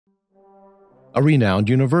a renowned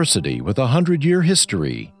university with a 100-year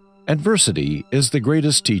history. Adversity is the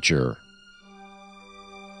greatest teacher.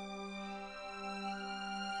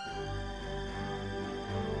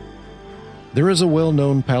 There is a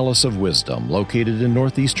well-known Palace of Wisdom located in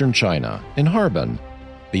northeastern China, in Harbin,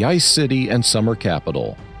 the ice city and summer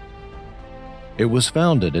capital. It was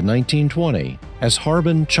founded in 1920 as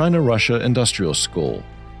Harbin China-Russia Industrial School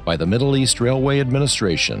by the Middle East Railway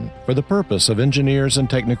Administration for the purpose of engineers and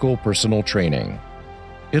technical personnel training.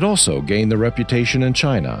 It also gained the reputation in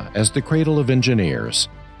China as the cradle of engineers.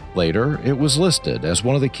 Later, it was listed as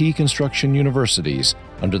one of the key construction universities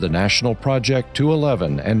under the National Project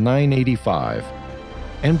 211 and 985,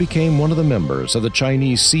 and became one of the members of the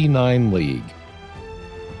Chinese C9 League.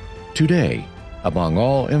 Today, among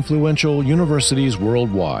all influential universities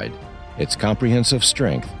worldwide, its comprehensive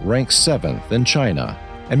strength ranks 7th in China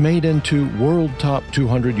and made into World Top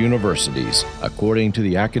 200 Universities, according to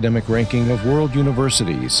the Academic Ranking of World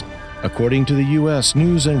Universities. According to the U.S.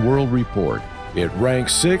 News & World Report, it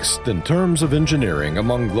ranks 6th in terms of engineering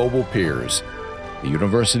among global peers. The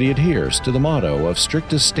university adheres to the motto of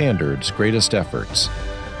strictest standards, greatest efforts.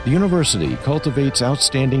 The university cultivates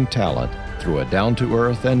outstanding talent through a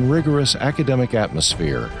down-to-earth and rigorous academic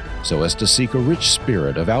atmosphere so as to seek a rich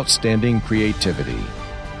spirit of outstanding creativity.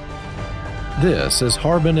 This is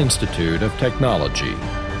Harbin Institute of Technology.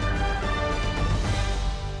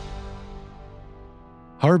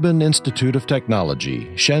 Harbin Institute of Technology,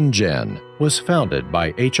 Shenzhen, was founded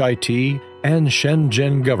by HIT and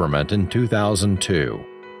Shenzhen government in 2002.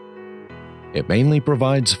 It mainly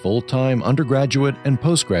provides full-time undergraduate and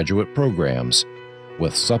postgraduate programs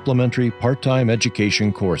with supplementary part-time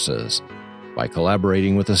education courses. By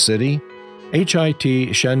collaborating with the city, HIT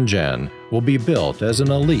Shenzhen will be built as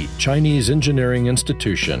an elite Chinese engineering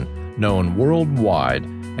institution known worldwide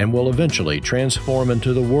and will eventually transform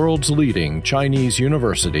into the world's leading Chinese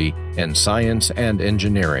university in science and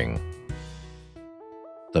engineering.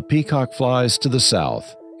 The peacock flies to the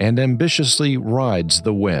south and ambitiously rides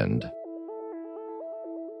the wind.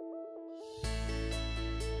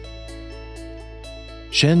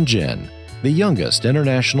 Shenzhen, the youngest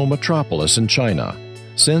international metropolis in China,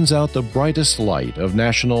 sends out the brightest light of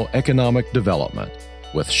national economic development.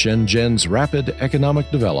 With Shenzhen's rapid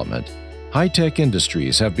economic development, high-tech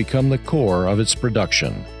industries have become the core of its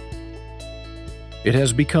production. It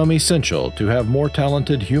has become essential to have more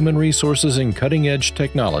talented human resources in cutting-edge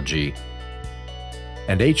technology,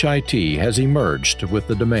 and HIT has emerged with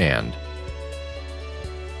the demand.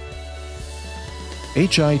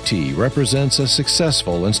 HIT represents a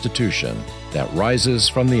successful institution that rises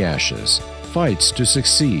from the ashes, fights to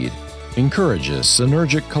succeed, encourages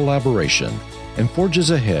synergic collaboration, and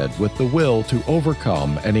forges ahead with the will to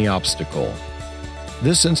overcome any obstacle.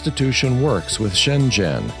 This institution works with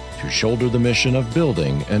Shenzhen to shoulder the mission of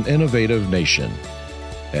building an innovative nation.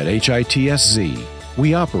 At HITSZ,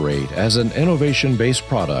 we operate as an innovation-based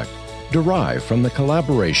product derived from the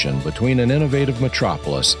collaboration between an innovative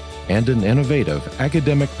metropolis and an innovative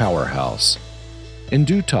academic powerhouse. In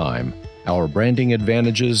due time, our branding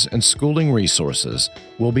advantages and schooling resources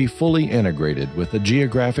will be fully integrated with the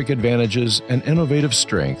geographic advantages and innovative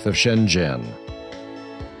strength of Shenzhen.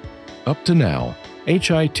 Up to now, HIT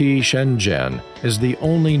Shenzhen is the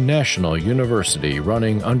only national university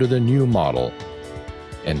running under the new model.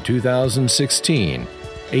 In 2016,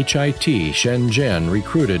 HIT Shenzhen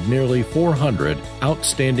recruited nearly 400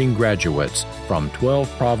 outstanding graduates from 12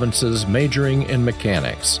 provinces majoring in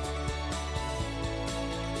mechanics,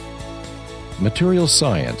 material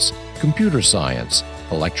science, computer science,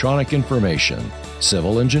 electronic information,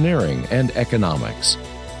 civil engineering, and economics.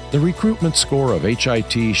 The recruitment score of HIT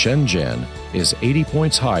Shenzhen is 80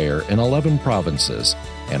 points higher in 11 provinces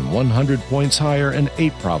and 100 points higher in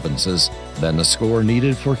 8 provinces than the score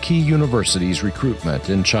needed for key universities'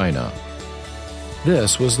 recruitment in China.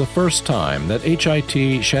 This was the first time that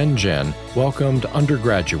HIT Shenzhen welcomed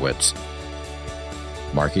undergraduates,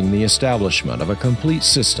 marking the establishment of a complete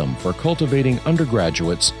system for cultivating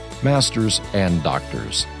undergraduates, masters, and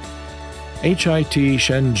doctors. HIT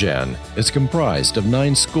Shenzhen is comprised of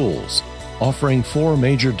 9 schools, offering 4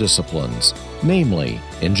 major disciplines, namely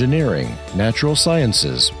engineering, natural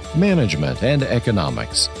sciences, management, and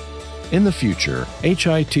economics. In the future,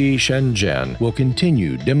 HIT Shenzhen will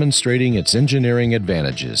continue demonstrating its engineering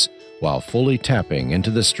advantages while fully tapping into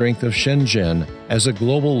the strength of Shenzhen as a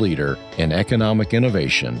global leader in economic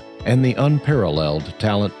innovation and the unparalleled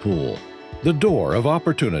talent pool. The door of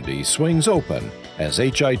opportunity swings open as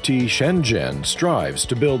HIT Shenzhen strives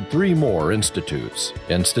to build 3 more institutes: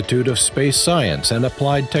 Institute of Space Science and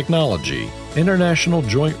Applied Technology, International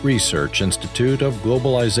Joint Research Institute of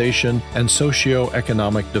Globalization and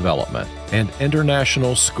Socio-Economic Development, and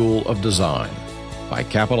International School of Design. By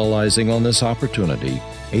capitalizing on this opportunity,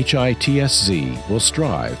 HITSZ will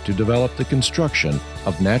strive to develop the construction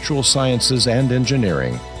of natural sciences and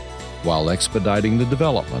engineering, while expediting the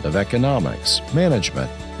development of economics, management,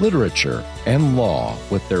 literature, and law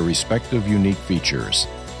with their respective unique features.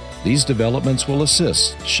 These developments will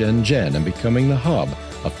assist Shenzhen in becoming the hub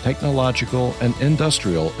of technological and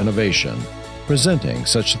industrial innovation, presenting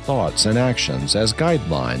such thoughts and actions as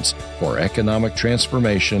guidelines for economic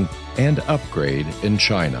transformation and upgrade in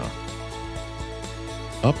China.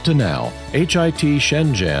 Up to now, HIT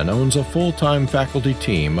Shenzhen owns a full-time faculty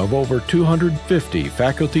team of over 250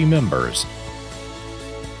 faculty members,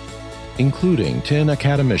 including 10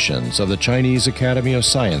 academicians of the Chinese Academy of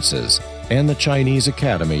Sciences and the Chinese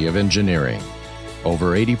Academy of Engineering.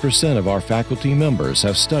 Over 80% of our faculty members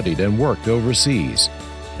have studied and worked overseas,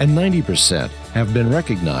 and 90% have been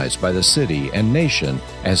recognized by the city and nation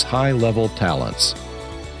as high-level talents.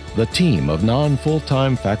 The team of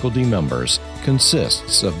non-full-time faculty members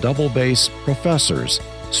consists of double-base professors,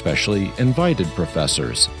 specially invited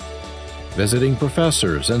professors, visiting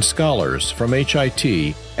professors and scholars from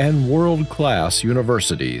HIT and world-class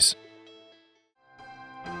universities.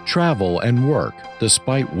 Travel and work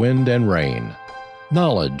despite wind and rain.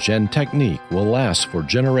 Knowledge and technique will last for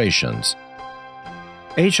generations.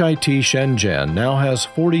 HIT Shenzhen now has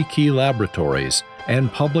 40 key laboratories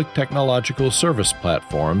and public technological service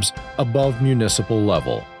platforms above municipal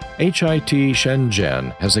level. HIT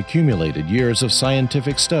Shenzhen has accumulated years of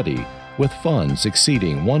scientific study with funds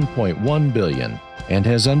exceeding $1.1 billion and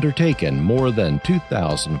has undertaken more than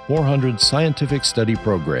 2,400 scientific study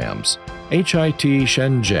programs. HIT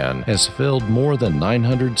Shenzhen has filled more than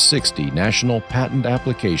 960 national patent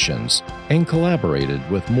applications and collaborated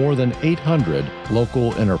with more than 800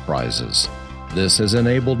 local enterprises. This has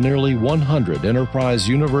enabled nearly 100 enterprise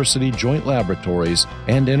university joint laboratories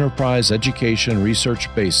and enterprise education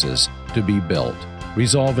research bases to be built,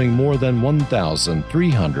 resolving more than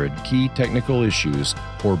 1,300 key technical issues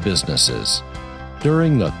for businesses.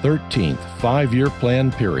 During the 13th five-year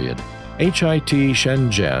plan period, HIT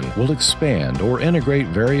Shenzhen will expand or integrate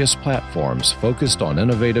various platforms focused on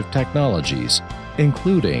innovative technologies,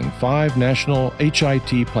 including 5 national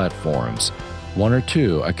HIT platforms, 1 or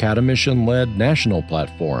 2 academician-led national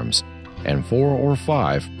platforms, and 4 or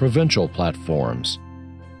 5 provincial platforms.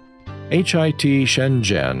 HIT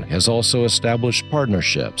Shenzhen has also established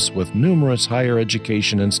partnerships with numerous higher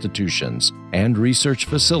education institutions and research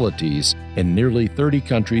facilities in nearly 30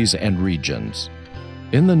 countries and regions.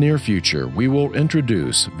 In the near future, we will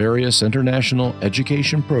introduce various international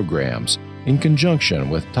education programs in conjunction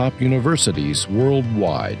with top universities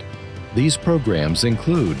worldwide. These programs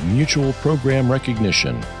include mutual program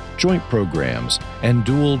recognition, joint programs, and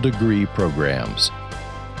dual degree programs.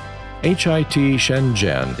 HIT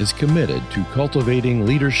Shenzhen is committed to cultivating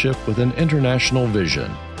leadership with an international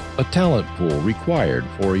vision, a talent pool required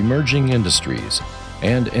for emerging industries,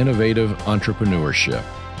 and innovative entrepreneurship.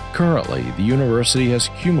 Currently, the university has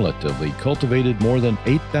cumulatively cultivated more than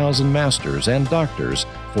 8,000 masters and doctors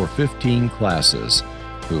for 15 classes,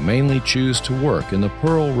 who mainly choose to work in the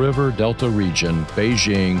Pearl River Delta region,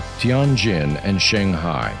 Beijing, Tianjin, and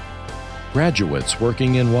Shanghai. Graduates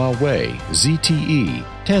working in Huawei, ZTE,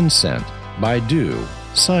 Tencent, Baidu,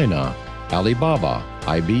 Sina, Alibaba,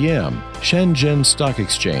 IBM, Shenzhen Stock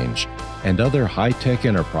Exchange, and other high-tech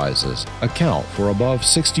enterprises account for above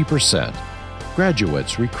 60%.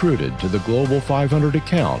 Graduates recruited to the Global 500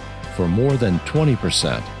 account for more than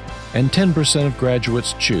 20%, and 10% of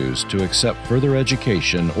graduates choose to accept further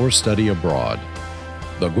education or study abroad.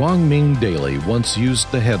 The Guangming Daily once used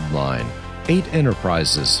the headline, 8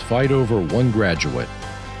 enterprises fight over 1 graduate,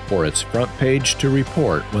 for its front page to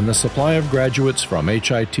report when the supply of graduates from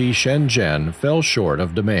HIT Shenzhen fell short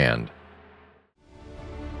of demand.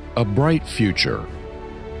 A bright future.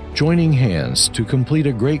 Joining hands to complete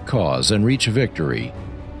a great cause and reach victory.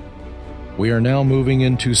 We are now moving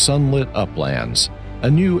into sunlit uplands. A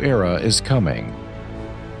new era is coming.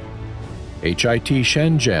 HIT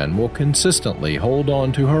Shenzhen will consistently hold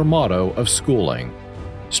on to her motto of schooling,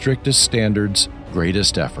 strictest standards,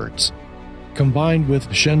 greatest efforts. Combined with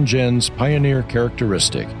Shenzhen's pioneer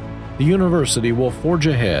characteristic, the university will forge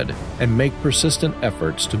ahead and make persistent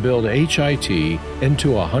efforts to build HIT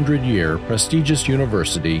into a 100-year prestigious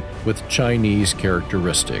university with Chinese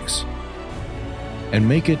characteristics, and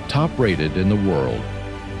make it top-rated in the world.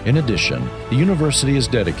 In addition, the university is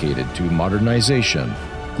dedicated to modernization,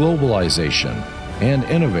 globalization, and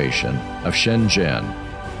innovation of Shenzhen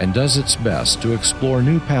and does its best to explore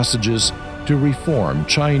new passages to reform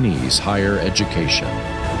Chinese higher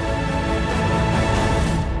education.